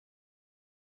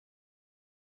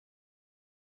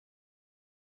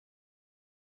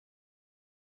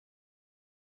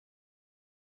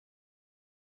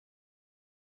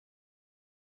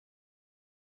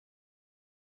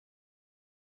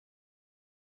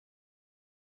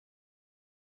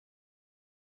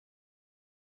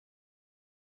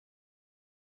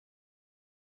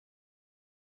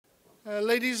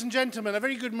Ladies and gentlemen, a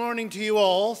very good morning to you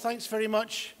all. Thanks very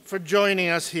much for joining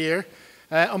us here.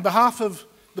 On behalf of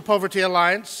the Poverty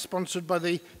Alliance, sponsored by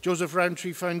the Joseph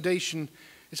Rowntree Foundation,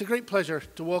 it's a great pleasure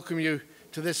to welcome you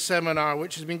to this seminar,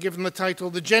 which has been given the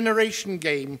title, The Generation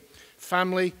Game,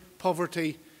 Family,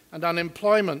 Poverty and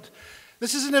Unemployment.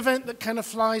 This is an event that kind of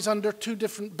flies under two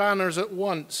different banners at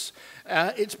once.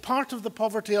 It's part of the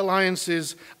Poverty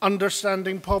Alliance's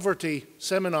Understanding Poverty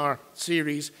seminar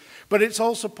series, but it's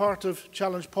also part of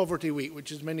Challenge Poverty Week,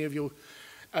 which, as many of you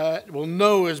will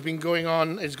know, is going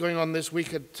on this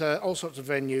week at all sorts of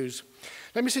venues.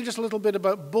 Let me say just a little bit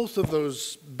about both of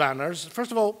those banners.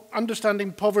 First of all,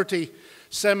 Understanding Poverty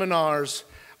seminars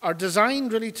are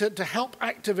designed really to help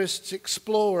activists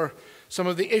explore some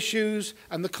of the issues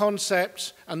and the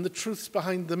concepts and the truths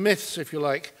behind the myths, if you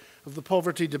like, of the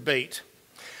poverty debate.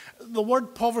 The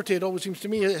word poverty, it always seems to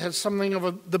me, it has something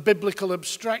of the biblical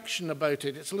abstraction about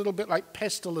it. It's a little bit like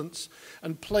pestilence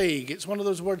and plague. It's one of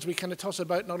those words we kind of toss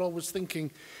about, not always thinking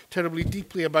terribly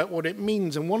deeply about what it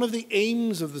means. And one of the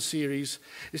aims of the series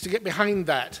is to get behind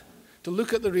that, to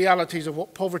look at the realities of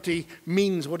what poverty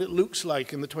means, what it looks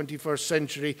like in the 21st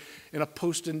century in a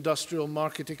post-industrial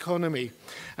market economy,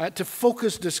 to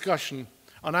focus discussion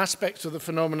on aspects of the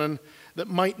phenomenon that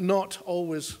might not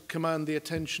always command the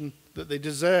attention that they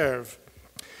deserve.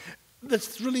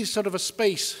 There's really sort of a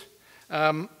space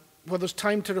where there's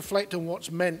time to reflect on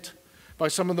what's meant by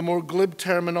some of the more glib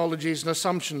terminologies and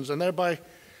assumptions, and thereby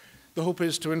the hope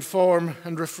is to inform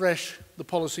and refresh the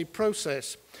policy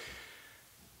process.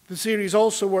 The series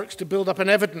also works to build up an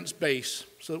evidence base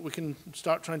so that we can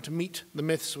start trying to meet the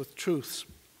myths with truths.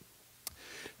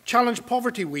 Challenge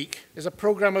Poverty Week is a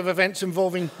program of events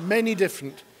involving many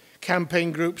different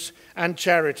campaign groups and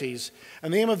charities.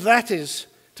 And the aim of that is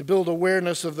to build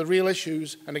awareness of the real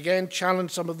issues and again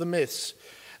challenge some of the myths,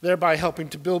 thereby helping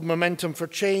to build momentum for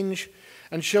change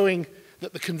and showing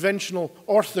that the conventional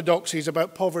orthodoxies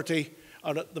about poverty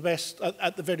are at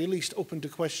the very least open to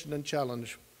question and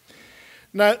challenge.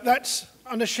 Now, that's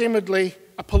unashamedly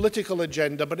a political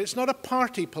agenda, but it's not a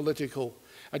party political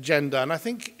agenda. And I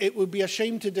think it would be a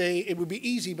shame today, it would be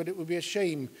easy, but it would be a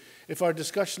shame if our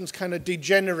discussions kind of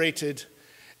degenerated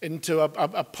into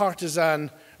a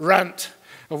partisan rant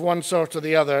of one sort or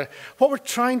the other. What we're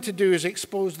trying to do is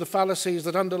expose the fallacies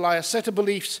that underlie a set of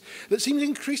beliefs that seems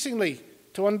increasingly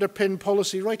to underpin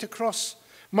policy right across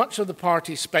much of the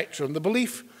party spectrum. The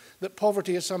belief that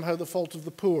poverty is somehow the fault of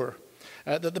the poor.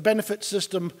 That the benefit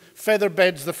system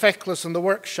featherbeds the feckless and the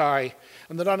work-shy,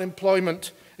 and that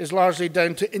unemployment is largely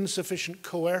down to insufficient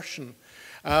coercion.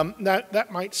 Now,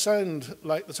 that might sound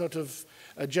like the sort of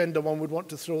agenda one would want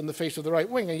to throw in the face of the right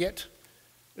wing, and yet,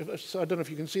 I don't know if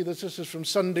you can see this, this is from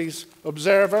Sunday's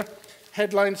Observer.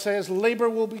 Headline says, Labour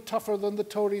will be tougher than the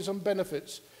Tories on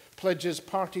benefits, pledges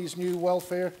party's new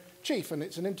welfare chief. And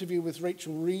it's an interview with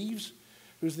Rachel Reeves,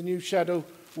 who's the new Shadow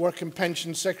Work and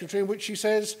Pension Secretary, in which she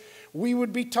says, we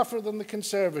would be tougher than the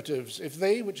Conservatives. If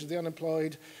they, which is the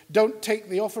unemployed, don't take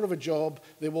the offer of a job,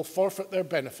 they will forfeit their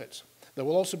benefits. There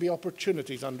will also be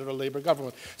opportunities under a Labour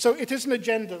government. So it is an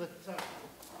agenda that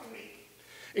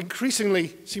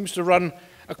increasingly seems to run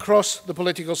across the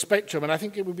political spectrum, and I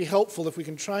think it would be helpful if we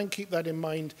can try and keep that in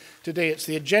mind today. It's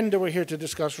the agenda we're here to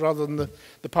discuss rather than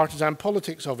the partisan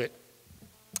politics of it.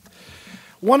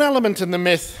 One element in the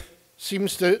myth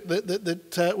seems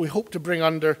that we hope to bring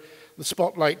under the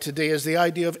spotlight today is the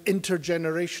idea of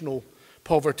intergenerational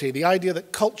poverty, the idea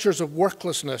that cultures of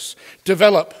worklessness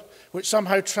develop which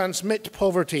somehow transmit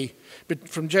poverty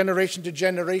from generation to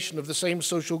generation of the same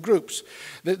social groups.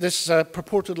 This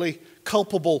purportedly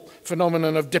culpable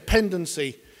phenomenon of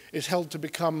dependency is held to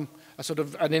become a sort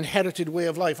of an inherited way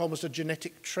of life, almost a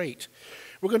genetic trait.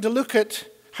 We're going to look at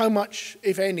how much,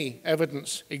 if any,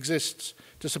 evidence exists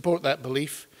to support that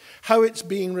belief, how it's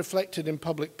being reflected in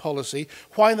public policy,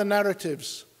 why the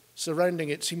narratives surrounding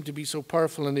it seem to be so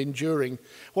powerful and enduring,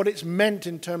 what it's meant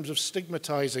in terms of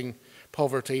stigmatizing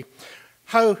poverty,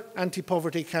 how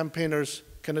anti-poverty campaigners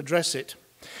can address it,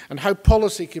 and how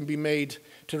policy can be made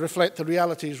to reflect the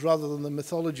realities rather than the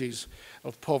mythologies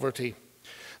of poverty.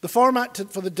 The format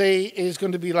for the day is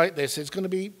going to be like this. We're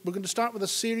going to start with a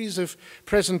series of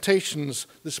presentations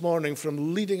this morning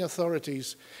from leading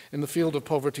authorities in the field of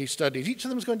poverty studies. Each of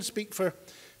them is going to speak for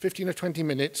 15 or 20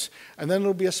 minutes, and then there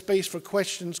will be a space for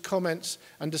questions, comments,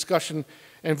 and discussion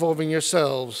involving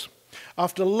yourselves.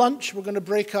 After lunch, we're going to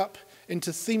break up into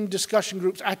themed discussion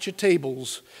groups at your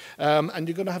tables, and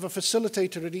you're going to have a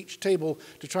facilitator at each table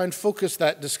to try and focus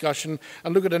that discussion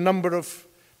and look at a number of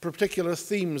particular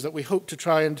themes that we hope to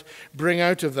try and bring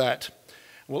out of that.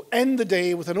 We'll end the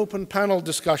day with an open panel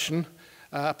discussion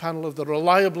a panel of the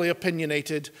reliably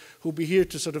opinionated who'll be here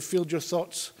to sort of field your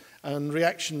thoughts and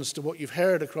reactions to what you've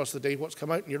heard across the day, what's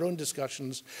come out in your own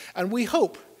discussions. And we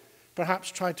hope,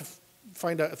 perhaps, try to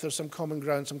find out if there's some common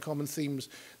ground, some common themes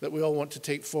that we all want to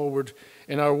take forward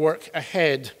in our work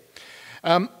ahead.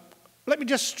 Let me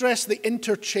just stress the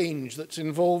interchange that's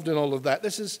involved in all of that.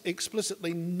 This is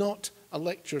explicitly not a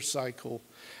lecture cycle.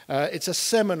 It's a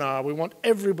seminar. We want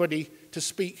everybody to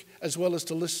speak as well as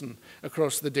to listen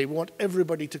across the day. We want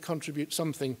everybody to contribute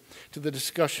something to the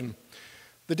discussion.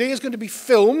 The day is going to be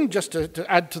filmed, just to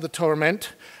add to the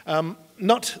torment,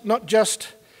 not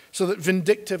just so that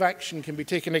vindictive action can be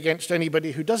taken against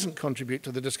anybody who doesn't contribute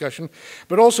to the discussion,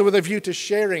 but also with a view to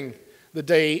sharing the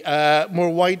day more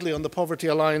widely on the Poverty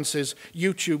Alliance's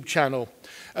YouTube channel.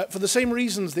 For the same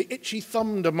reasons, the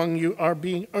itchy-thumbed among you are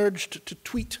being urged to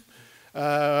tweet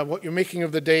what you're making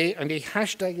of the day, and a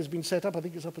hashtag has been set up. I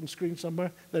think it's up on screen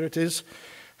somewhere. There it is.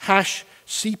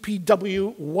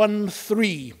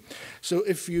 #CPW13. So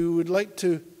if you would like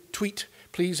to tweet,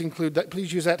 please include that.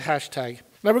 Please use that hashtag.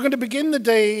 Now we're going to begin the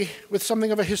day with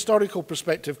something of a historical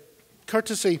perspective,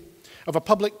 courtesy of a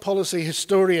public policy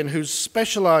historian who's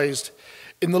specialized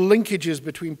in the linkages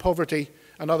between poverty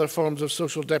and other forms of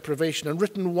social deprivation and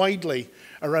written widely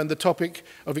around the topic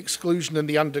of exclusion in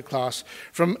the underclass.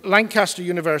 From Lancaster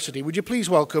University, would you please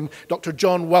welcome Dr.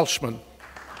 John Welshman.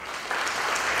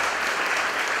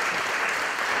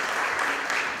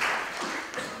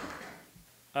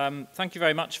 Thank you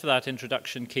very much for that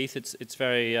introduction, Keith. It's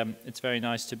very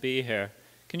nice to be here.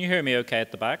 Can you hear me okay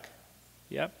at the back?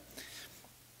 Yeah.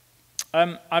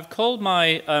 I've called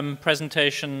my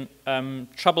presentation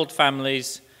Troubled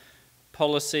Families,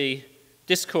 Policy,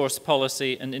 Discourse,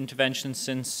 Policy and Intervention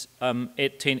since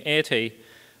 1880.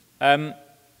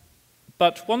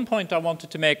 But one point I wanted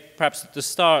to make perhaps at the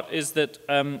start is that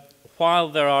while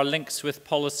there are links with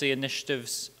policy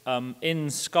initiatives in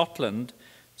Scotland,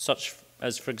 such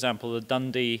as, for example, the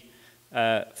Dundee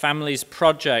Families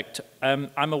Project,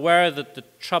 I'm aware that the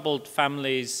Troubled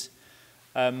Families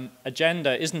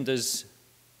agenda isn't as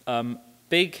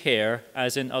big here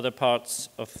as in other parts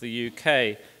of the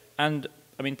UK. And,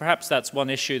 I mean, perhaps that's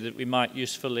one issue that we might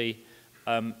usefully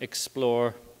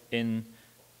explore in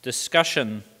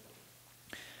discussion.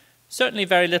 Certainly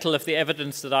very little of the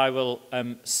evidence that I will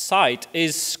cite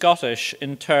is Scottish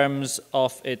in terms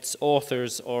of its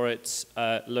authors or its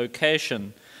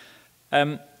location.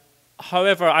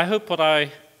 However, I hope what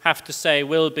I have to say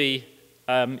will be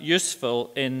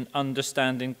useful in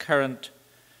understanding current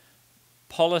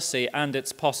policy and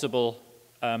its possible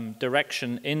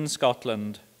direction in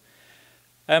Scotland.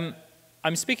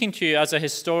 I'm speaking to you as a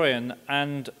historian,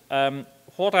 and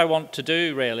what I want to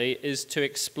do really is to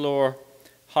explore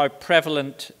how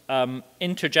prevalent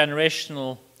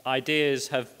intergenerational ideas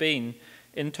have been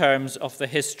in terms of the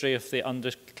history of the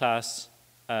underclass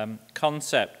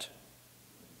concept.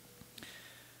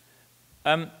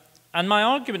 And my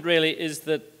argument really is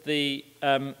that the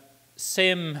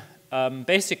same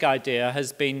basic idea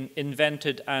has been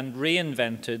invented and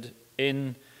reinvented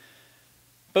in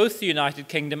both the United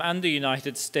Kingdom and the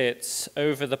United States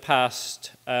over the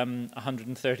past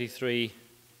 133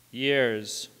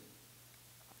 years.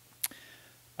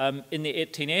 In the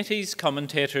 1880s,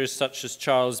 commentators such as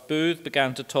Charles Booth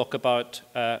began to talk about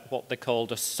what they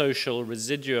called a social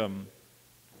residuum,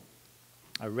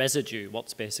 a residue,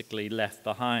 what's basically left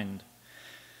behind.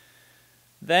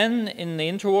 Then, in the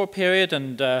interwar period,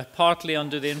 and partly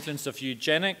under the influence of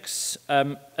eugenics,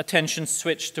 attention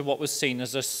switched to what was seen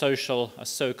as a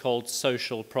so-called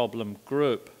social problem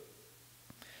group.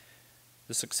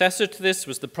 The successor to this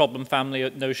was the problem family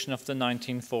notion of the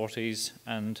 1940s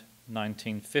and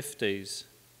 1950s.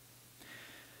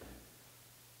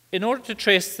 In order to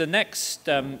trace the next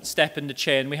step in the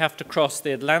chain, we have to cross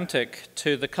the Atlantic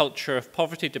to the culture of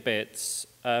poverty debates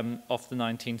of the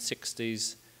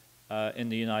 1960s in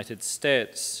the United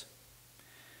States.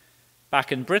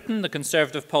 Back in Britain, the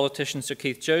Conservative politician Sir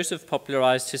Keith Joseph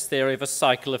popularized his theory of a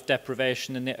cycle of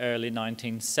deprivation in the early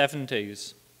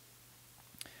 1970s.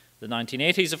 The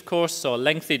 1980s, of course, saw a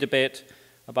lengthy debate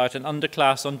about an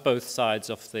underclass on both sides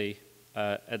of the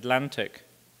Atlantic.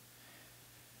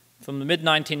 From the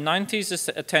mid-1990s, this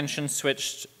attention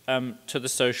switched to the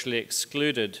socially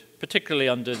excluded, particularly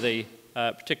under the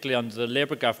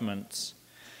Labour governments.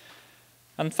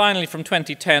 And finally, from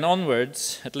 2010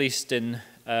 onwards, at least in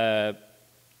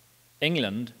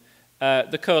England,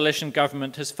 the coalition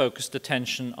government has focused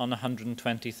attention on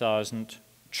 120,000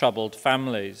 troubled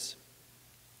families.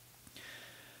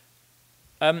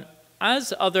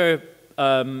 As other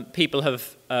people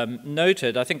have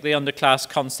noted, I think the underclass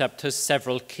concept has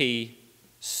several key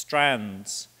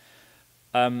strands.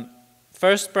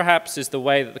 First, perhaps, is the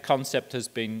way that the concept has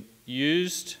been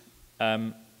used,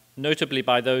 notably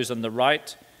by those on the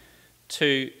right,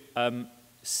 to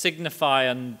signify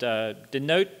and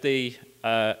denote the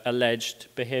alleged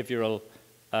behavioral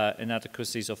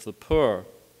inadequacies of the poor.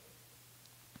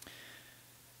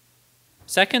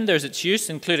 Second, there's its use,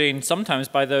 including sometimes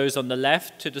by those on the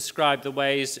left, to describe the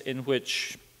ways in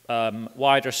which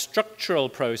wider structural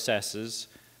processes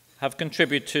have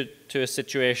contributed to a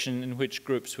situation in which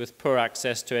groups with poor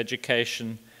access to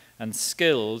education and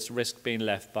skills risk being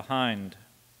left behind.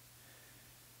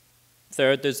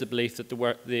 Third, there's the belief that the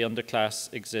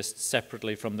underclass exists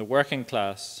separately from the working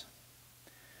class.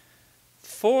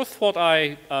 Fourth, what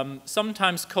I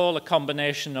sometimes call a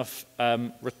combination of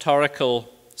rhetorical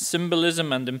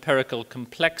symbolism and empirical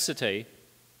complexity,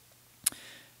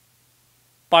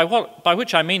 by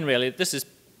which I mean really this is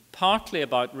partly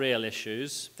about real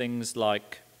issues, things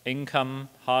like income,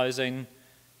 housing,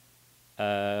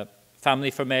 family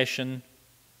formation,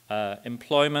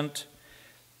 employment,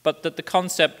 but that the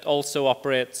concept also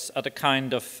operates at a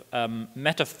kind of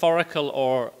metaphorical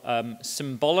or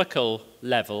symbolical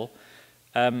level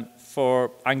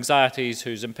for anxieties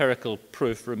whose empirical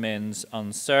proof remains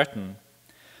uncertain.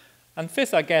 And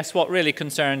fifth, I guess, what really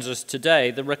concerns us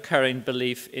today, the recurring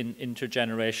belief in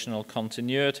intergenerational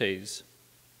continuities.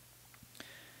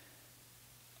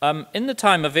 In the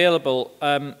time available,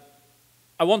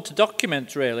 I want to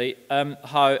document really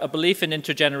how a belief in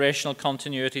intergenerational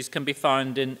continuities can be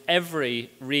found in every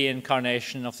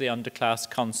reincarnation of the underclass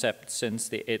concept since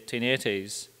the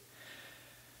 1880s.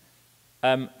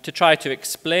 To try to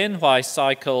explain why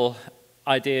cycle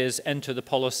ideas enter the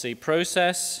policy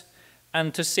process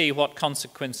and to see what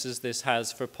consequences this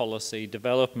has for policy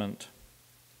development.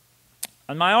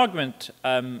 And my argument,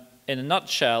 in a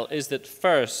nutshell, is that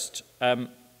first, the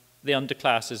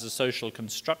underclass is a social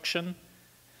construction,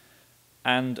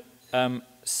 and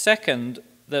second,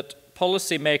 that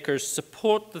policymakers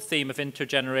support the theme of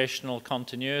intergenerational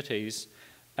continuities,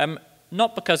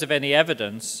 not because of any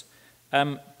evidence,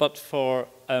 but for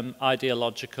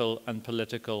ideological and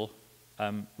political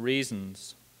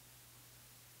reasons.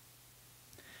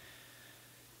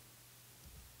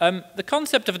 The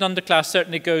concept of an underclass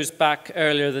certainly goes back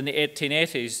earlier than the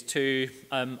 1880s to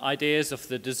ideas of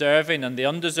the deserving and the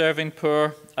undeserving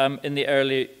poor in the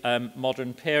early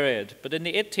modern period. But in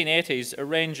the 1880s, a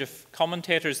range of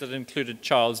commentators that included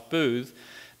Charles Booth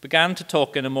began to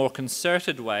talk in a more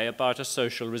concerted way about a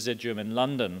social residuum in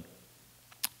London.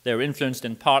 They were influenced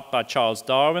in part by Charles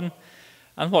Darwin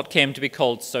and what came to be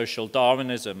called social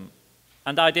Darwinism.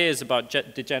 And ideas about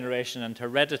degeneration and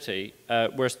heredity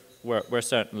were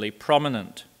certainly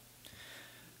prominent.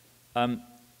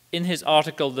 In his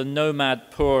article, The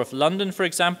Nomad Poor of London, for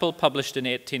example, published in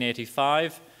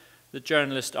 1885, the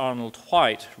journalist Arnold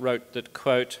White wrote that,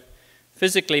 quote,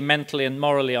 physically, mentally, and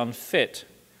morally unfit,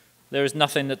 there is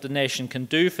nothing that the nation can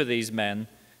do for these men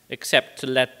except to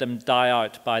let them die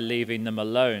out by leaving them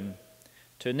alone.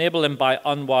 To enable them by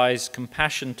unwise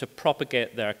compassion to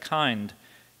propagate their kind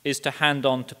is to hand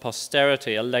on to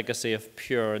posterity a legacy of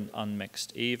pure and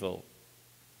unmixed evil.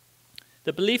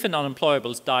 The belief in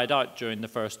unemployables died out during the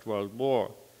First World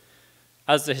War.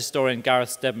 As the historian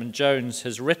Gareth Stedman Jones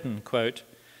has written, quote,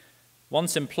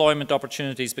 once employment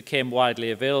opportunities became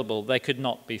widely available, they could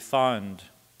not be found.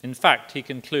 In fact, he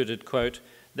concluded, quote,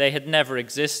 they had never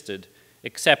existed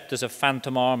except as a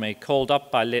phantom army called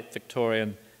up by late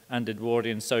Victorian and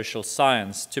Edwardian social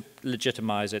science to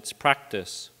legitimize its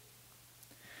practice.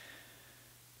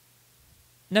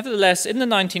 Nevertheless, in the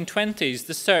 1920s,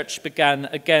 the search began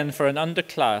again for an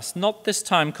underclass, not this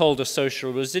time called a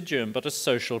social residuum, but a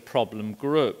social problem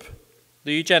group.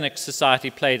 The Eugenics Society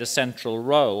played a central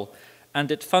role, and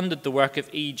it funded the work of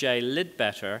E.J.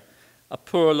 Lidbetter, a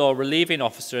poor law relieving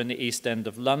officer in the East End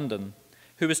of London,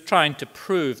 who was trying to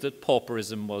prove that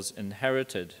pauperism was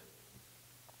inherited.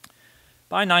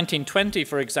 By 1920,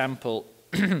 for example,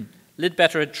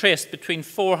 Lidbetter had traced between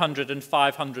 400 and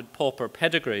 500 pauper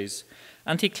pedigrees,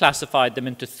 and he classified them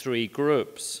into three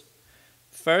groups.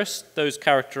 First, those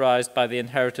characterized by the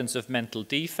inheritance of mental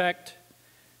defect.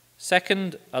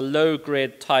 Second, a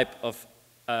low-grade type of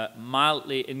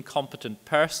mildly incompetent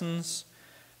persons.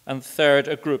 And third,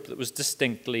 a group that was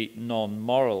distinctly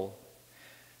non-moral.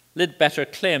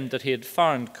 Lidbetter claimed that he had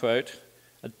found, quote,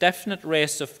 a definite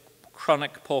race of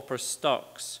chronic pauper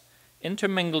stocks,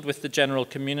 intermingled with the general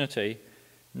community,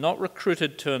 not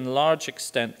recruited to a large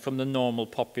extent from the normal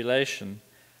population,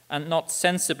 and not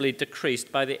sensibly decreased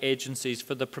by the agencies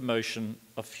for the promotion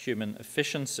of human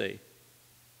efficiency.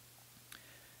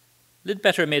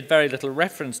 Leadbetter made very little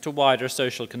reference to wider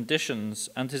social conditions,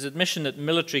 and his admission that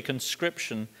military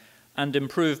conscription and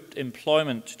improved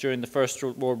employment during the First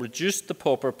World War reduced the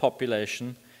pauper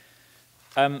population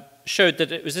showed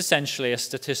that it was essentially a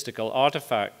statistical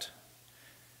artifact.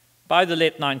 By the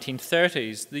late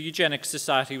 1930s, the Eugenics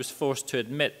Society was forced to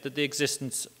admit that the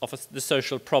existence of the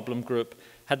social problem group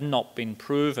had not been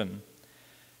proven.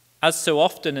 As so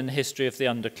often in the history of the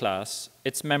underclass,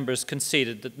 its members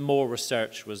conceded that more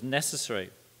research was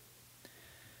necessary.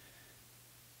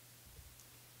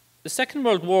 The Second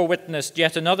World War witnessed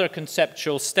yet another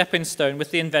conceptual stepping stone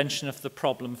with the invention of the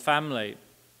problem family.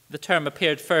 The term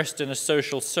appeared first in a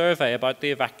social survey about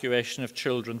the evacuation of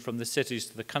children from the cities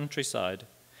to the countryside.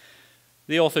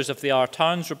 The authors of the Our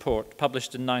Towns report,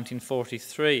 published in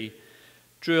 1943,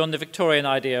 drew on the Victorian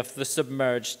idea of the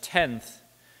submerged tenth,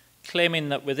 claiming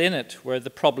that within it were the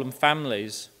problem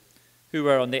families who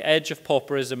were on the edge of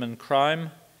pauperism and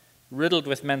crime, riddled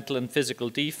with mental and physical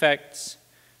defects,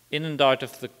 in and out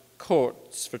of the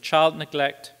courts for child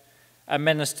neglect, a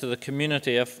menace to the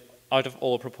community out of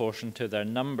all proportion to their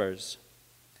numbers.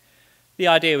 The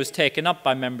idea was taken up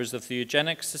by members of the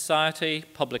Eugenics Society,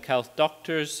 public health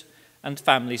doctors, and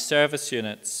family service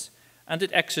units, and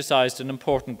it exercised an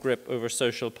important grip over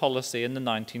social policy in the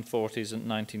 1940s and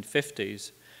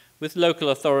 1950s, with local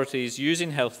authorities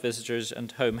using health visitors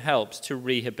and home helps to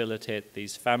rehabilitate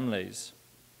these families.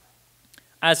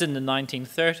 As in the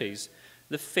 1930s,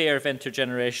 the fear of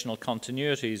intergenerational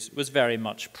continuities was very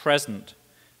much present.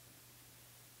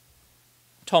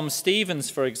 Tom Stevens,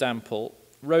 for example,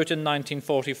 wrote in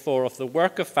 1944 of the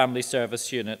work of family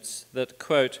service units that,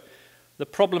 quote, "The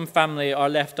problem family are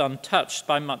left untouched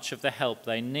by much of the help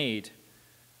they need.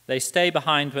 They stay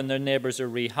behind when their neighbours are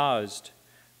rehoused.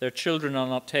 Their children are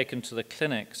not taken to the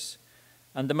clinics,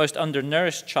 and the most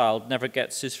undernourished child never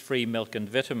gets his free milk and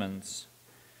vitamins.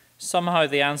 Somehow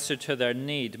the answer to their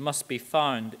need must be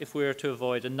found if we are to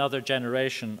avoid another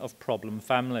generation of problem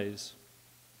families."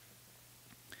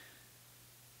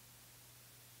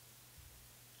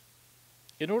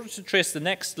 In order to trace the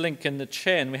next link in the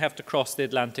chain, we have to cross the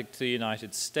Atlantic to the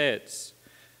United States.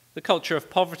 The culture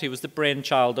of poverty was the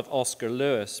brainchild of Oscar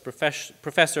Lewis,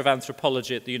 professor of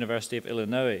anthropology at the University of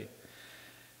Illinois.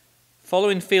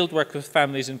 Following fieldwork with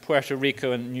families in Puerto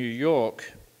Rico and New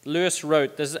York, Lewis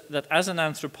wrote that as an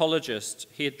anthropologist,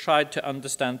 he had tried to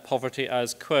understand poverty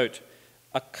as, quote,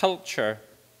 a culture,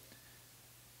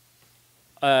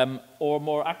 or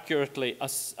more accurately,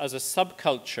 as a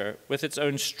subculture with its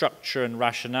own structure and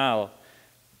rationale,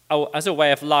 as a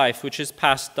way of life which is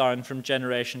passed down from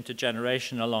generation to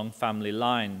generation along family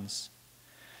lines.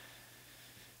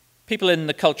 People in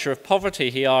the culture of poverty,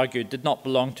 he argued, did not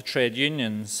belong to trade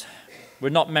unions, were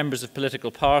not members of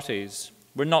political parties,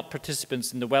 were not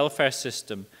participants in the welfare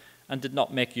system, and did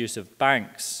not make use of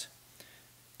banks.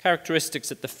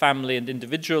 Characteristics at the family and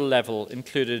individual level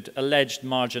included alleged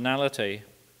marginality,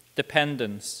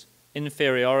 dependence,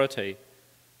 inferiority,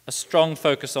 a strong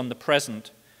focus on the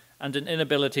present, and an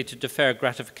inability to defer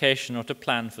gratification or to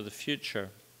plan for the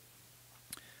future.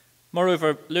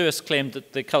 Moreover, Lewis claimed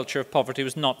that the culture of poverty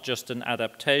was not just an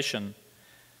adaptation.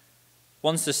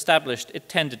 Once established, it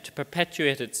tended to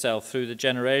perpetuate itself through the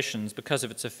generations because of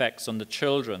its effects on the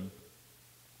children.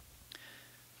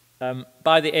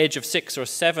 By the age of 6 or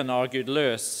 7, argued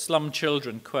Lewis, slum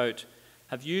children, quote,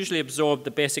 have usually absorbed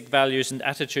the basic values and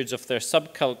attitudes of their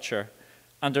subculture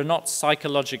and are not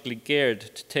psychologically geared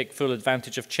to take full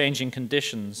advantage of changing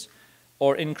conditions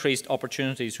or increased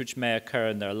opportunities which may occur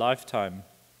in their lifetime.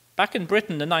 Back in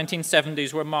Britain, the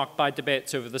 1970s were marked by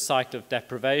debates over the cycle of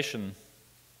deprivation.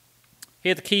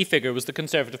 Here the key figure was the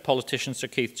Conservative politician Sir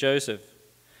Keith Joseph.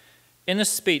 In a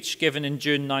speech given in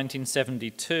June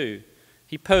 1972,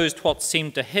 he posed what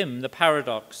seemed to him the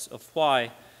paradox of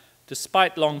why,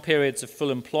 despite long periods of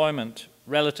full employment,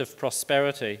 relative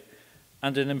prosperity,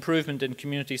 and an improvement in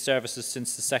community services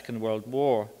since the Second World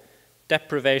War,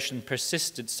 deprivation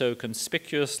persisted so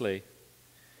conspicuously.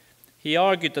 He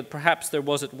argued that perhaps there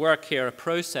was at work here a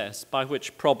process by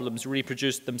which problems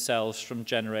reproduced themselves from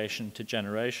generation to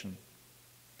generation.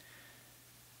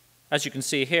 As you can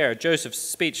see here, Joseph's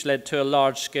speech led to a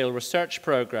large-scale research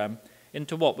program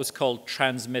into what was called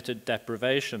transmitted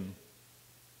deprivation.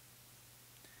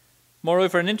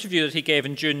 Moreover, an interview that he gave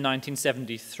in June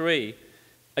 1973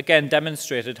 again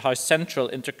demonstrated how central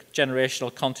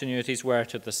intergenerational continuities were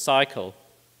to the cycle.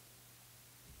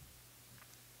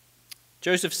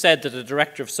 Joseph said that a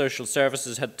director of social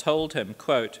services had told him,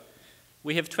 quote,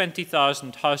 "We have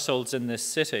 20,000 households in this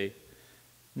city.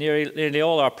 Nearly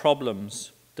all our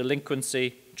problems,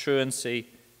 delinquency, truancy,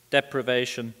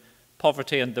 deprivation,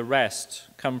 Poverty and the Rest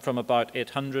come from about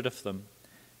 800 of them,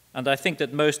 and I think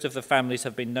that most of the families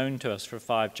have been known to us for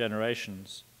 5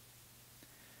 generations.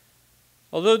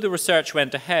 Although the research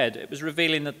went ahead, it was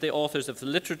revealing that the authors of the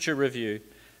Literature Review,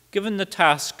 given the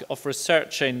task of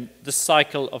researching the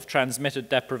cycle of transmitted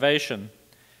deprivation,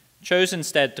 chose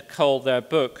instead to call their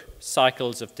book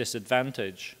Cycles of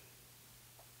Disadvantage.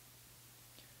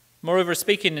 Moreover,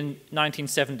 speaking in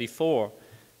 1974,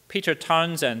 Peter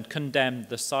Townsend condemned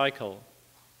the cycle.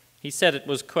 He said it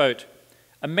was, quote,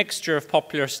 a mixture of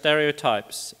popular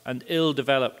stereotypes and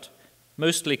ill-developed,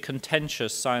 mostly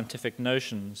contentious scientific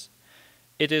notions.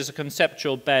 It is a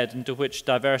conceptual bed into which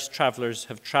diverse travellers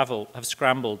have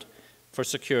scrambled for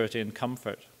security and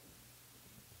comfort.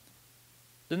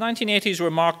 The 1980s were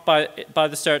marked by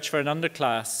the search for an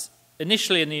underclass,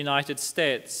 initially in the United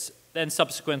States, then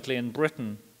subsequently in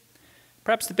Britain.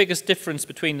 Perhaps the biggest difference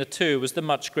between the two was the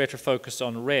much greater focus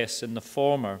on race in the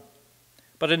former.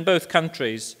 But in both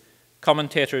countries,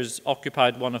 commentators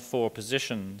occupied one of 4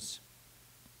 positions.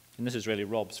 And this is really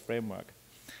Rob's framework.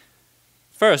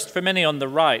 First, for many on the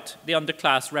right, the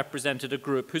underclass represented a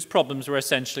group whose problems were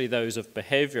essentially those of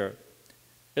behaviour: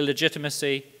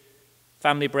 illegitimacy,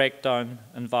 family breakdown,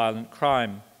 and violent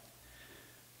crime.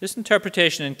 This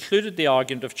interpretation included the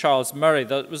argument of Charles Murray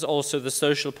that it was also the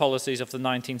social policies of the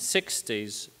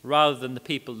 1960s, rather than the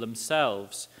people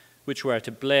themselves, which were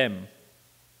to blame.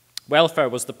 Welfare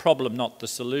was the problem, not the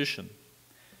solution.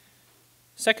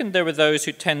 Second, there were those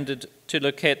who tended to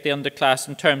locate the underclass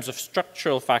in terms of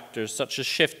structural factors such as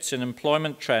shifts in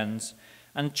employment trends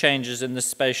and changes in the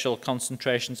spatial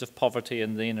concentrations of poverty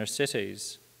in the inner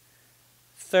cities.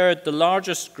 Third, the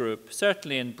largest group,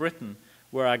 certainly in Britain,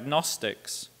 were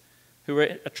agnostics, who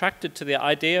were attracted to the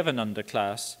idea of an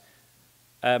underclass,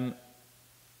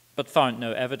 but found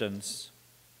no evidence.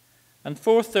 And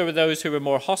fourth, there were those who were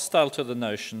more hostile to the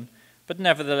notion, but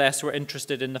nevertheless were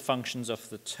interested in the functions of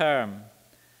the term.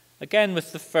 Again,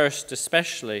 with the first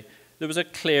especially, there was a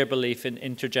clear belief in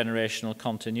intergenerational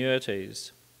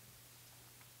continuities.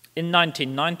 In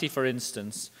 1990, for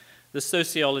instance, the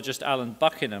sociologist Alan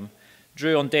Buckingham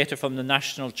drew on data from the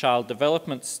National Child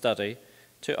Development Study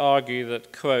to argue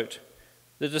that, quote,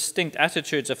 the distinct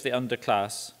attitudes of the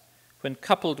underclass, when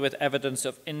coupled with evidence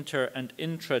of inter- and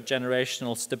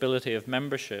intra-generational stability of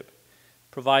membership,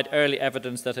 provide early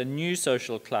evidence that a new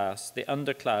social class, the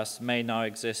underclass, may now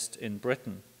exist in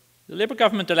Britain. The Labour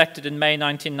government elected in May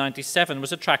 1997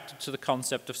 was attracted to the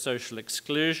concept of social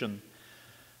exclusion.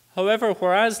 However,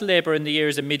 whereas Labour in the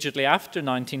years immediately after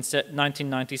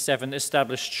 1997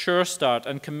 established Sure Start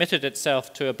and committed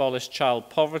itself to abolish child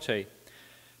poverty,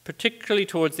 particularly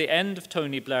towards the end of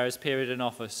Tony Blair's period in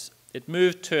office, it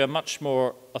moved to a much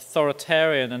more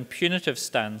authoritarian and punitive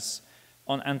stance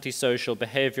on antisocial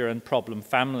behaviour and problem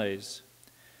families.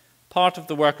 Part of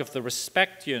the work of the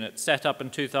Respect Unit, set up in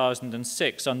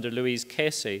 2006 under Louise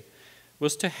Casey,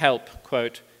 was to help,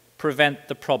 quote, prevent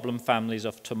the problem families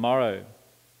of tomorrow.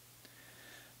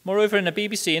 Moreover, in a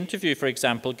BBC interview, for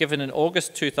example, given in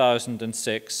August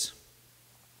 2006,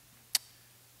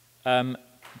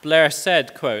 Blair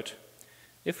said, quote,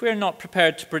 if we are not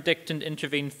prepared to predict and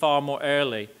intervene far more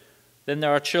early, then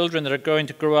there are children that are going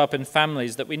to grow up in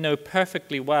families that we know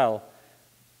perfectly well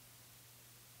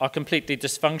are completely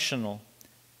dysfunctional,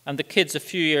 and the kids a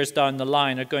few years down the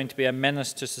line are going to be a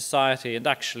menace to society and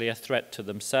actually a threat to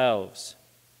themselves.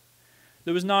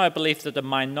 There was now a belief that a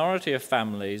minority of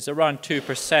families, around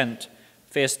 2%,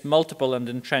 faced multiple and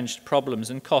entrenched problems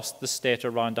and cost the state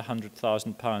around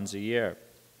 £100,000 a year.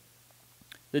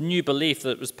 The new belief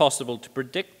that it was possible to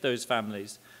predict those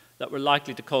families that were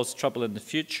likely to cause trouble in the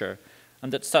future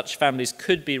and that such families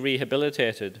could be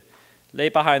rehabilitated lay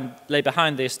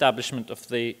behind the establishment of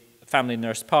the Family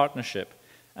Nurse Partnership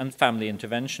and family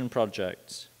intervention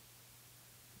projects.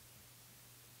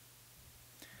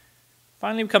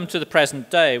 Finally, we come to the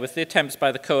present day with the attempts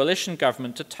by the coalition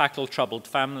government to tackle troubled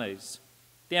families.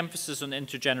 The emphasis on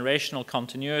intergenerational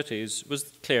continuities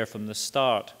was clear from the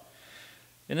start.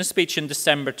 In a speech in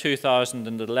December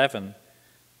 2011,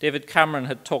 David Cameron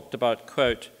had talked about,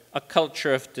 quote, a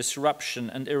culture of disruption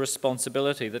and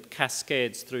irresponsibility that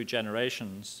cascades through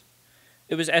generations.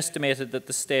 It was estimated that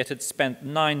the state had spent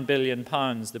 £9 billion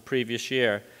the previous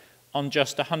year on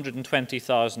just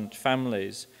 120,000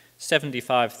 families,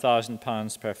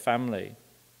 £75,000 per family.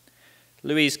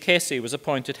 Louise Casey was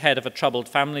appointed head of a troubled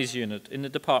families unit in the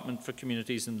Department for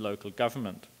Communities and Local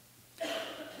Government.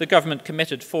 The government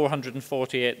committed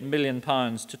 £448 million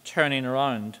to turning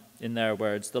around, in their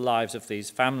words, the lives of these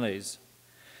families.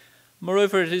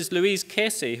 Moreover, it is Louise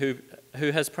Casey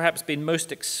who has perhaps been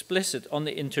most explicit on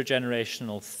the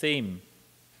intergenerational theme.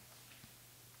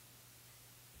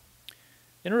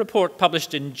 In a report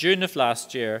published in June of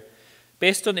last year,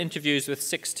 based on interviews with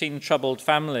 16 troubled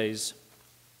families,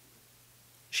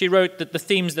 she wrote that the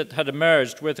themes that had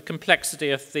emerged were the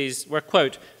complexity of these,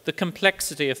 quote, the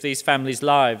complexity of these families'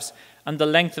 lives and the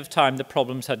length of time the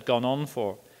problems had gone on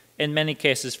for, in many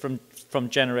cases from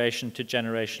generation to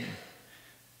generation.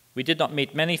 We did not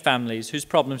meet many families whose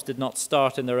problems did not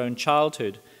start in their own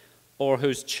childhood, or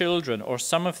whose children, or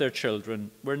some of their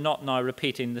children, were not now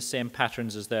repeating the same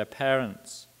patterns as their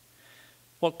parents.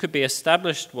 What could be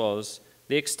established was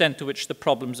the extent to which the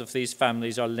problems of these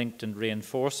families are linked and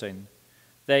reinforcing.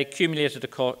 They accumulated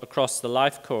across the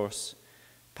life course,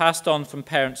 passed on from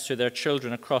parents to their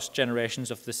children across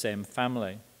generations of the same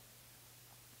family.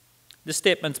 The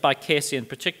statements by Casey in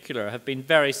particular have been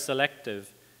very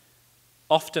selective,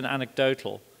 often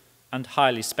anecdotal, and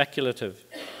highly speculative.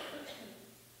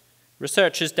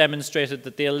 Research has demonstrated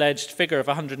that the alleged figure of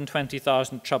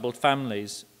 120,000 troubled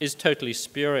families is totally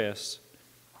spurious,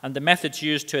 and the methods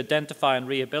used to identify and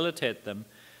rehabilitate them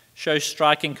show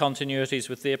striking continuities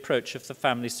with the approach of the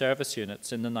family service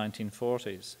units in the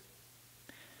 1940s.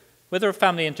 Whether a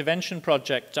family intervention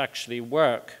project actually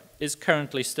work is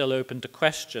currently still open to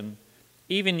question.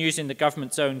 Even using the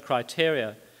government's own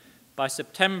criteria, by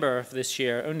September of this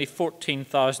year, only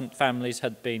 14,000 families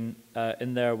had been,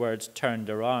 in their words, turned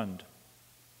around.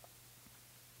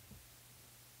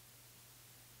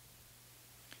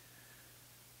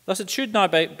 Thus, it should now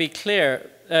be clear,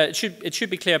 it should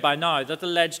be clear by now that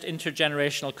alleged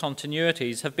intergenerational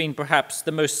continuities have been perhaps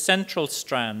the most central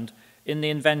strand in the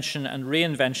invention and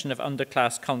reinvention of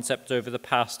underclass concepts over the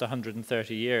past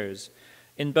 130 years,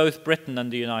 in both Britain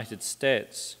and the United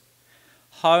States.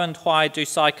 How and why do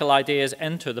cycle ideas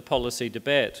enter the policy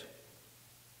debate?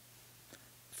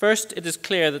 First, it is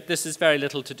clear that this is very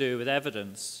little to do with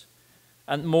evidence,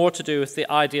 and more to do with the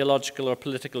ideological or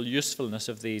political usefulness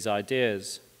of these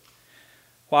ideas.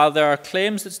 While there are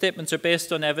claims that statements are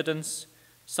based on evidence,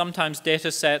 sometimes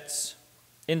data sets,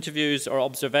 interviews, or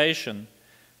observation,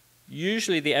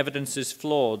 usually the evidence is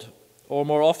flawed, or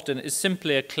more often is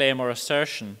simply a claim or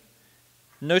assertion,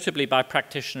 notably by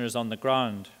practitioners on the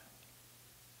ground.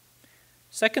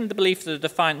 Second, the belief that a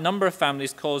defined number of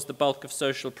families cause the bulk of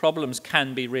social problems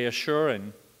can be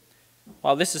reassuring.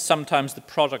 While this is sometimes the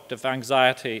product of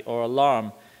anxiety or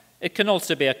alarm, it can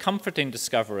also be a comforting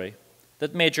discovery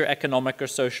that major economic or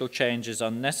social change is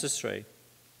unnecessary.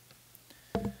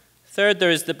 Third,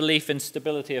 there is the belief in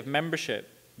stability of membership,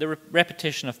 the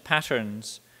repetition of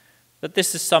patterns, that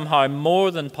this is somehow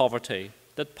more than poverty,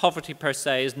 that poverty per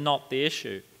se is not the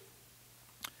issue.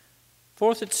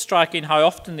 Fourth, it's striking how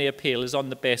often the appeal is on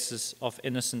the basis of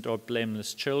innocent or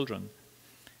blameless children.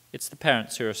 It's the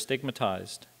parents who are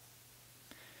stigmatized.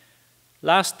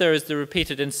 Last, there is the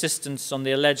repeated insistence on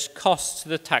the alleged costs to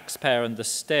the taxpayer and the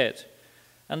state,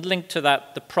 and linked to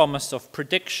that the promise of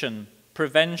prediction,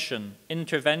 prevention,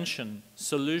 intervention,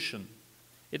 solution.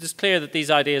 It is clear that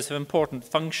these ideas have important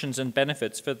functions and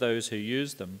benefits for those who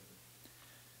use them.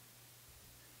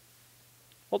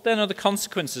 What then are the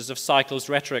consequences of cycles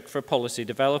rhetoric for policy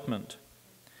development?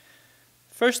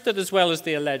 First, that as well as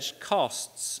the alleged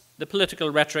costs, the political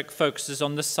rhetoric focuses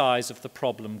on the size of the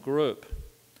problem group.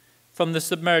 From the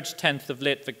submerged tenth of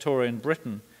late Victorian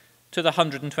Britain to the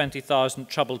 120,000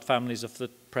 troubled families of the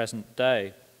present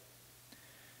day.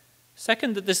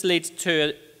 Second, that this leads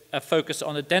to a focus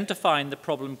on identifying the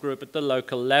problem group at the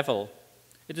local level.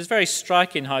 It is very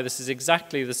striking how this is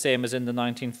exactly the same as in the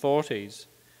 1940s.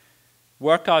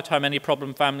 Work out how many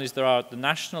problem families there are at the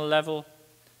national level,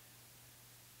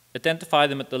 identify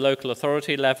them at the local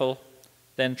authority level,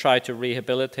 then try to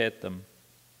rehabilitate them.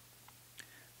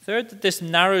 Third, that this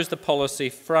narrows the policy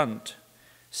front.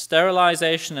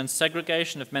 Sterilization and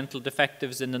segregation of mental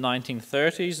defectives in the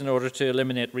 1930s in order to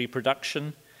eliminate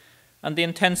reproduction, and the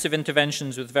intensive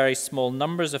interventions with very small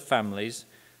numbers of families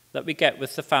that we get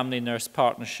with the family nurse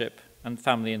partnership and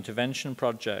family intervention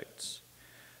projects.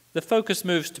 The focus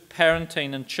moves to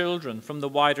parenting and children from the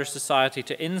wider society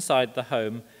to inside the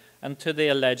home and to the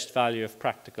alleged value of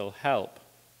practical help.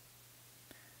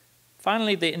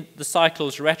 Finally, the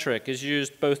cycle's rhetoric is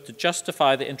used both to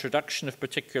justify the introduction of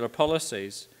particular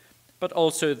policies, but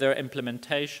also their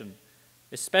implementation,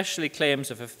 especially claims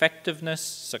of effectiveness,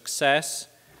 success,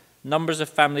 numbers of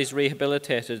families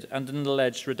rehabilitated, and an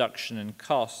alleged reduction in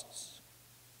costs.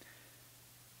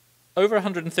 Over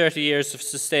 130 years of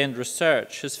sustained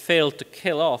research has failed to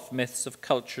kill off myths of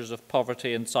cultures of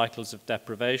poverty and cycles of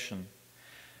deprivation.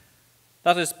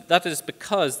 That is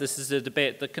because this is a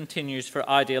debate that continues for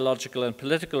ideological and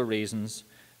political reasons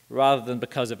rather than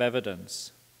because of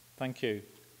evidence. Thank you.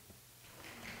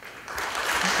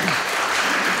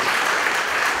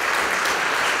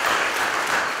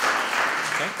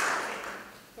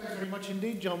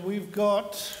 indeed, John. We've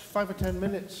got 5 or 10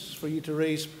 minutes for you to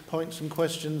raise points and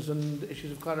questions and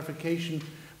issues of clarification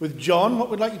with John. What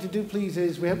we'd like you to do, please,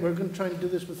 is we're going to try and do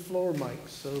this with floor mics.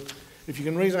 So if you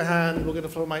can raise a hand, we'll get a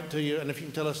floor mic to you, and if you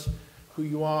can tell us who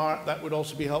you are, that would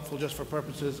also be helpful just for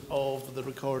purposes of the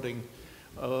recording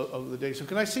of the day. So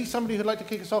can I see somebody who'd like to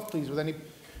kick us off, please, with any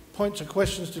points or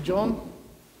questions to John?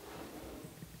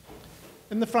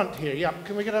 In the front here, yeah.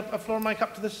 Can we get a floor mic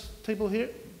up to this table here?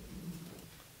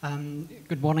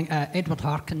 Good morning. Edward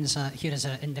Harkins here as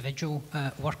an individual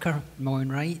worker in my own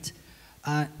right.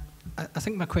 I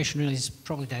think my question really is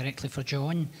probably directly for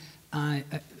John.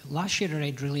 Last year I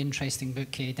read a really interesting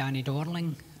book, Danny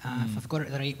Dorling. If I've got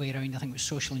it the right way around, I think it was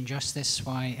Social Injustice,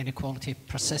 Why Inequality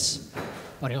Persists,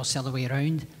 or else the other way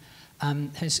around.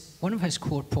 One of his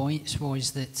core points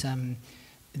was that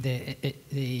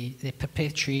the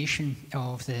perpetuation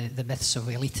of the myths of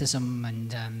elitism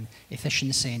and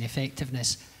efficiency and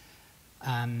effectiveness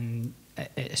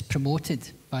is promoted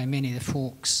by many of the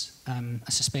folks, I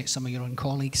suspect some of your own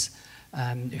colleagues,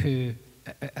 who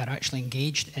are actually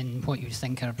engaged in what you would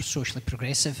think are socially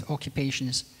progressive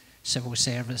occupations, civil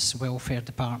service, welfare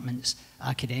departments,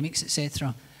 academics,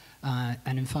 etc.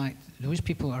 And in fact, those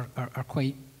people are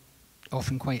quite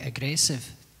often quite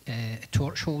aggressive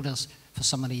torch holders for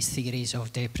some of these theories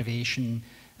of deprivation,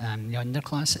 the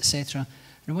underclass, etc.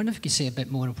 And I wonder if you could say a bit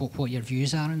more about what your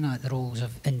views are on that, the roles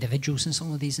of individuals in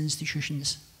some of these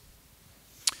institutions.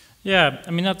 Yeah,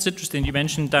 I mean, that's interesting. You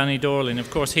mentioned Danny Dorling. Of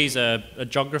course, he's a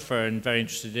geographer and very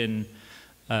interested in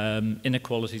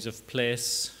inequalities of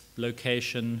place,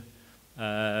 location.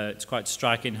 It's quite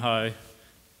striking how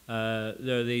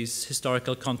there are these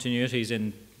historical continuities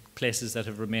in places that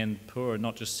have remained poor,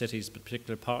 not just cities, but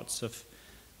particular parts of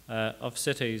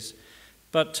cities.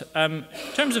 But in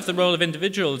terms of the role of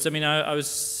individuals, I mean, I was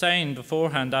saying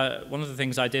beforehand, one of the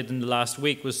things I did in the last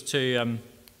week was to,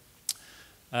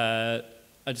 I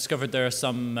discovered there are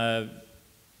some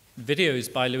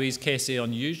videos by Louise Casey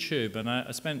on YouTube, and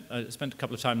I spent a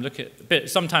couple of time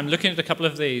some time looking at a couple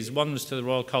of these. One was to the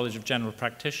Royal College of General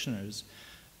Practitioners,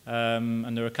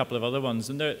 and there were a couple of other ones,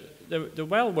 and they're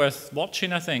well worth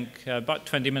watching, I think, about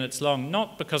 20 minutes long,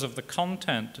 not because of the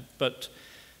content, but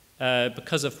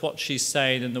because of what she's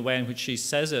saying and the way in which she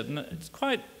says it. And it's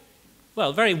quite,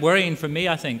 well, very worrying for me,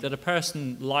 I think, that a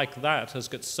person like that has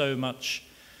got so much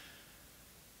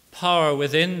power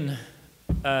within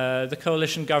the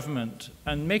coalition government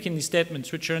and making these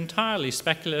statements which are entirely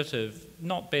speculative,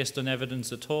 not based on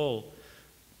evidence at all.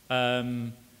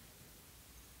 I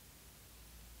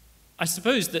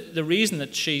suppose that the reason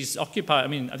that she's occupied, I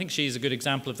mean, I think she's a good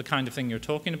example of the kind of thing you're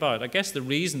talking about. I guess the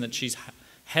reason that she's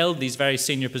held these very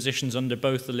senior positions under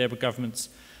both the Labour governments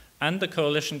and the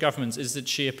coalition governments is that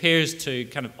she appears to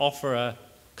kind of offer a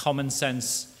common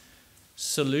sense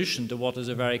solution to what is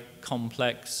a very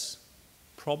complex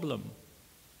problem.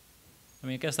 I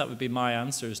mean, I guess that would be my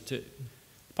answer, is to,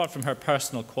 apart from her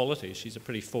personal quality, she's a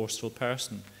pretty forceful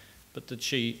person, but that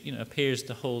she, appears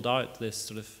to hold out this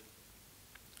sort of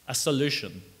a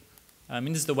solution. I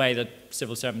mean, this is the way that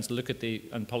civil servants look at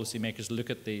and policymakers look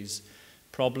at these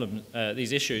problems,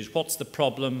 these issues. What's the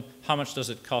problem? How much does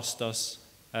it cost us?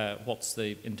 What's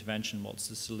the intervention? What's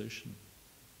the solution?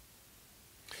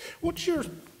 What's your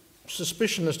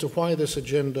suspicion as to why this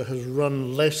agenda has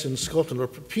run less in Scotland, or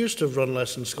appears to have run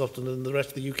less in Scotland than the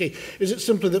rest of the UK? Is it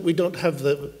simply that we don't have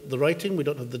the writing, we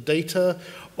don't have the data,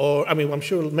 or, I mean, I'm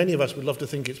sure many of us would love to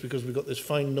think it's because we've got this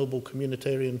fine, noble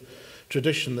communitarian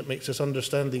tradition that makes us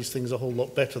understand these things a whole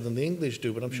lot better than the English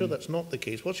do, but I'm sure that's not the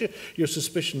case. What's your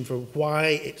suspicion for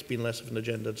why it's been less of an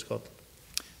agenda in Scotland?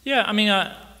 Yeah, I mean,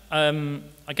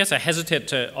 I guess I hesitate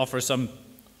to offer some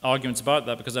arguments about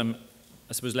that because I'm,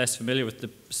 I suppose, less familiar with the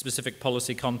specific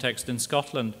policy context in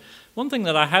Scotland. One thing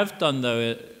that I have done,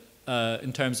 though,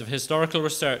 in terms of historical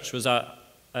research was at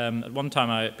one time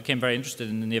I became very interested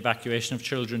in the evacuation of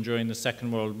children during the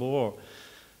Second World War.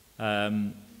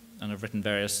 And I've written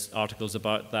various articles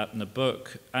about that in the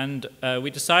book. And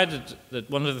we decided that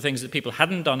one of the things that people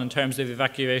hadn't done in terms of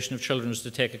evacuation of children was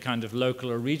to take a kind of local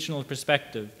or regional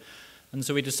perspective. And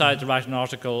so we decided to write an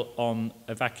article on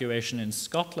evacuation in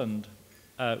Scotland,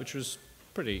 which was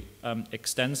pretty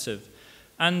extensive.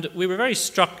 And we were very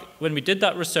struck when we did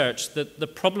that research that the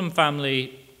problem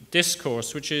family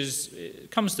discourse, which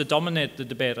comes to dominate the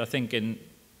debate, I think, in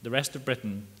the rest of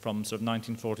Britain from sort of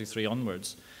 1943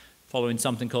 onwards, following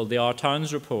something called the Our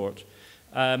Towns Report,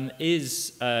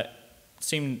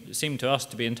 seemed to us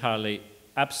to be entirely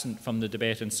absent from the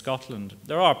debate in Scotland.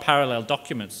 There are parallel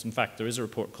documents. In fact, there is a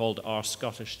report called Our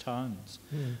Scottish Towns.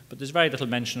 But there's very little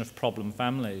mention of problem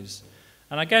families.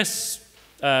 And I guess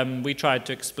we tried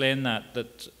to explain that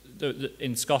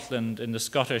in Scotland, in the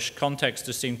Scottish context,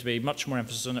 there seemed to be much more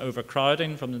emphasis on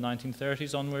overcrowding from the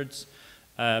 1930s onwards,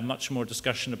 much more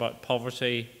discussion about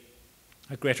poverty,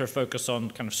 a greater focus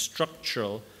on kind of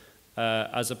structural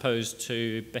as opposed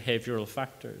to behavioural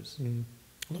factors.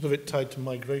 A lot of it tied to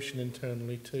migration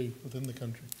internally too, within the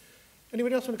country.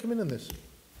 Anybody else want to come in on this?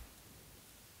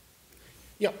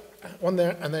 Yeah, one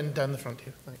there and then down the front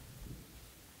here. Thanks.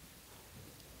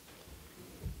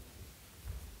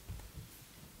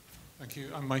 Thank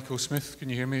you. I'm Michael Smith. Can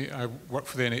you hear me? I work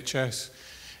for the NHS,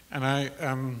 and I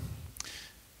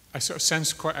sort of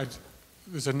sense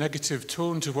there's a negative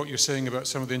tone to what you're saying about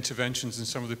some of the interventions in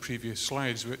some of the previous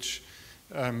slides, which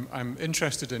I'm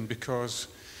interested in, because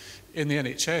in the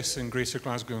NHS in Greater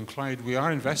Glasgow and Clyde, we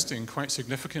are investing quite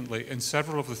significantly in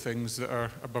several of the things that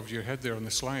are above your head there on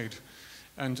the slide.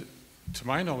 And to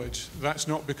my knowledge, that's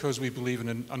not because we believe in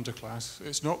an underclass,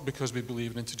 it's not because we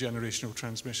believe in intergenerational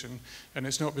transmission, and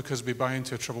it's not because we buy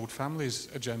into a troubled families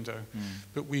agenda,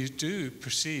 but we do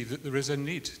perceive that there is a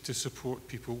need to support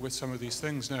people with some of these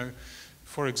things. Now,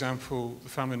 for example, the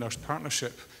Family Nurse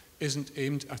Partnership isn't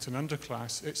aimed at an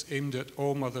underclass, it's aimed at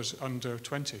all mothers under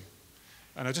 20.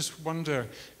 And I just wonder,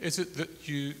 is it that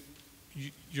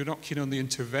you're not keen on the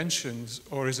interventions,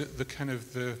 or is it the kind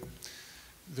of the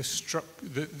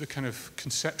kind of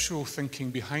conceptual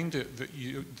thinking behind it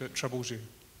that troubles you?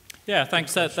 Yeah,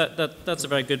 thanks. That's a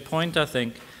very good point, I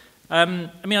think. I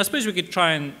mean, I suppose we could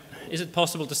try and, is it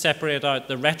possible to separate out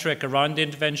the rhetoric around the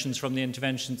interventions from the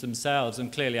interventions themselves?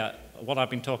 And clearly, what I've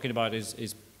been talking about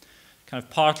is kind of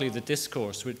partly the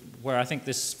discourse, where I think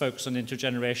this focus on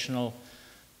intergenerational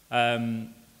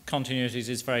continuities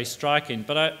is very striking.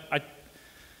 But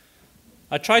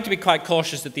I tried to be quite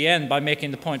cautious at the end by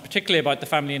making the point, particularly about the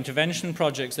family intervention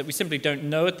projects, that we simply don't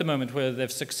know at the moment whether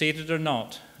they've succeeded or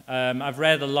not. I've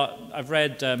read a lot. I've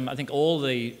read, I think, all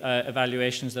the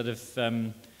evaluations that have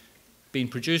been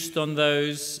produced on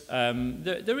those.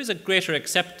 There is a greater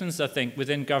acceptance, I think,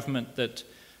 within government that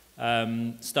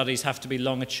studies have to be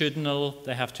longitudinal.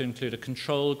 They have to include a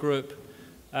control group.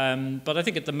 But I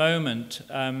think at the moment,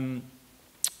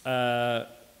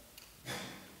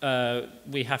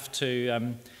 we have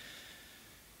to,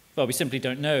 well, we simply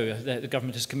don't know. The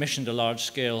government has commissioned a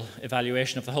large-scale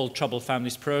evaluation of the whole Troubled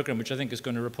Families programme, which I think is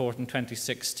going to report in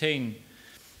 2016.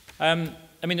 I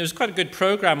mean, there was quite a good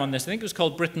programme on this. I think it was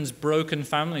called Britain's Broken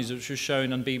Families, which was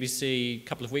shown on BBC a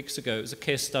couple of weeks ago. It was a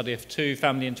case study of 2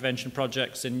 family intervention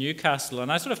projects in Newcastle,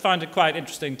 and I sort of found it quite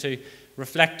interesting to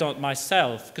reflect on it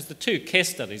myself, because the 2 case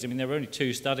studies, I mean, there were only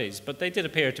 2 studies, but they did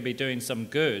appear to be doing some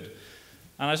good.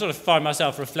 And I sort of found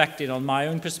myself reflecting on my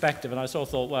own perspective, and I sort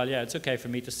of thought, well, yeah, it's okay for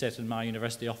me to sit in my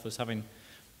university office having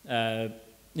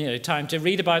time to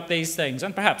read about these things,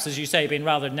 and perhaps, as you say, being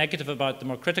rather negative about them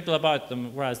or critical about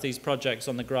them, whereas these projects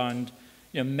on the ground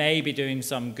may be doing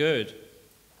some good.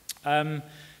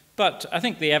 But I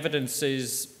think the evidence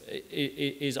is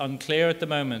unclear at the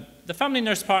moment. The Family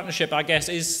Nurse Partnership, I guess,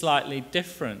 is slightly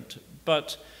different,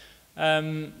 but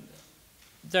there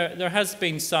has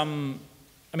been some,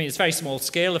 I mean, it's very small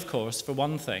scale, of course, for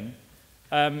one thing,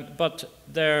 but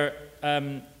there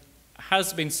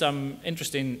has been some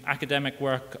interesting academic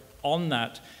work on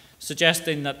that,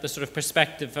 suggesting that the sort of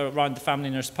perspective around the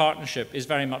Family Nurse Partnership is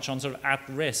very much on sort of at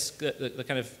risk. The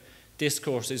kind of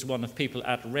discourse is one of people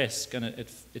at risk, and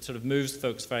it sort of moves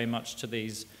folks very much to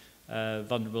these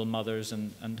vulnerable mothers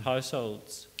and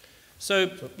households.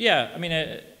 So, yeah, I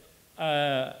mean,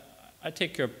 I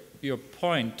take your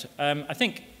point. I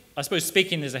suppose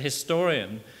speaking as a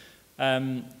historian,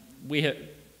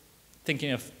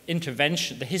 thinking of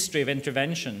intervention, the history of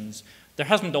interventions, there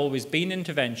hasn't always been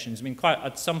interventions. I mean, quite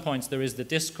at some points there is the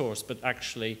discourse, but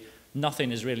actually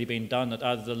nothing is really being done at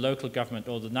either the local government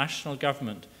or the national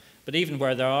government. But even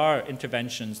where there are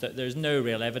interventions, there's no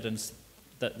real evidence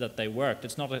that they worked.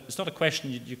 It's not a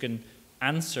question you can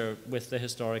answer with the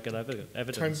historical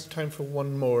evidence. Time for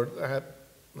one more.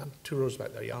 2 rows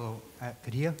back there. Yeah. Hello,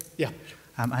 could you hear? Yeah.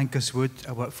 I'm Angus Wood.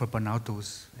 I work for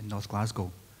Bernardo's in North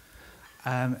Glasgow.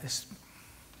 It's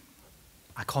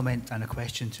a comment and a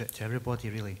question to everybody,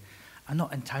 really. I'm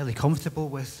not entirely comfortable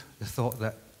with the thought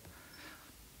that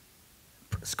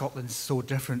Scotland's so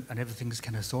different and everything's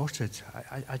kind of sorted.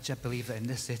 I just believe that in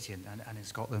this city and in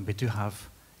Scotland we do have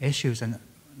issues, and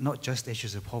not just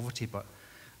issues of poverty, but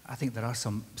I think there are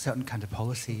some certain kind of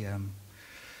policy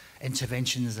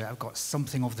interventions that have got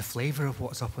something of the flavour of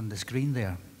what's up on the screen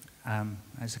there.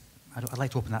 I'd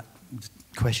like to open that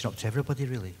question up to everybody,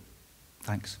 really.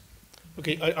 Thanks.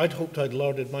 Okay, I'd hoped I'd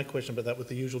larded my question about that with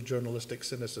the usual journalistic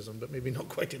cynicism, but maybe not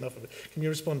quite enough of it. Can you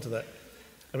respond to that?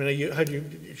 I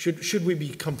mean, should we be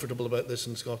comfortable about this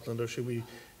in Scotland, or should we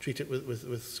treat it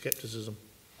with scepticism?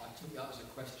 I took that as a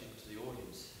question to the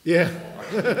audience.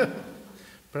 Yeah.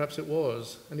 Perhaps it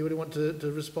was. Anybody want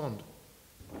to respond?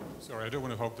 Sorry, I don't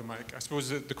want to hog the mic. I suppose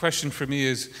the question for me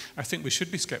is, I think we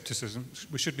should be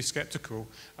sceptical.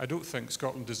 I don't think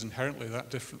Scotland is inherently that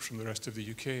different from the rest of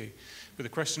the UK. But the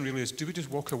question really is, do we just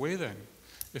walk away then?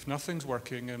 If nothing's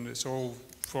working and it's all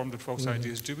formed of false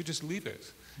ideas, do we just leave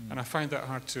it? And I find that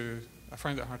hard to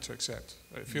accept.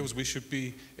 It feels we should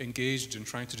be engaged in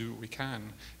trying to do what we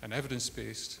can and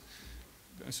evidence-based.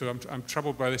 So I'm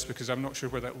troubled by this because I'm not sure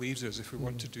where that leaves us if we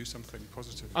want to do something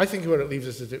positive. I think where it leaves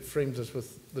us is it frames us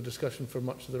with the discussion for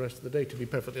much of the rest of the day, to be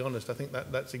perfectly honest. I think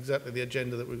that's exactly the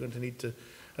agenda that we're going to need to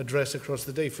address across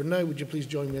the day. For now, would you please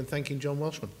join me in thanking John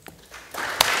Welshman?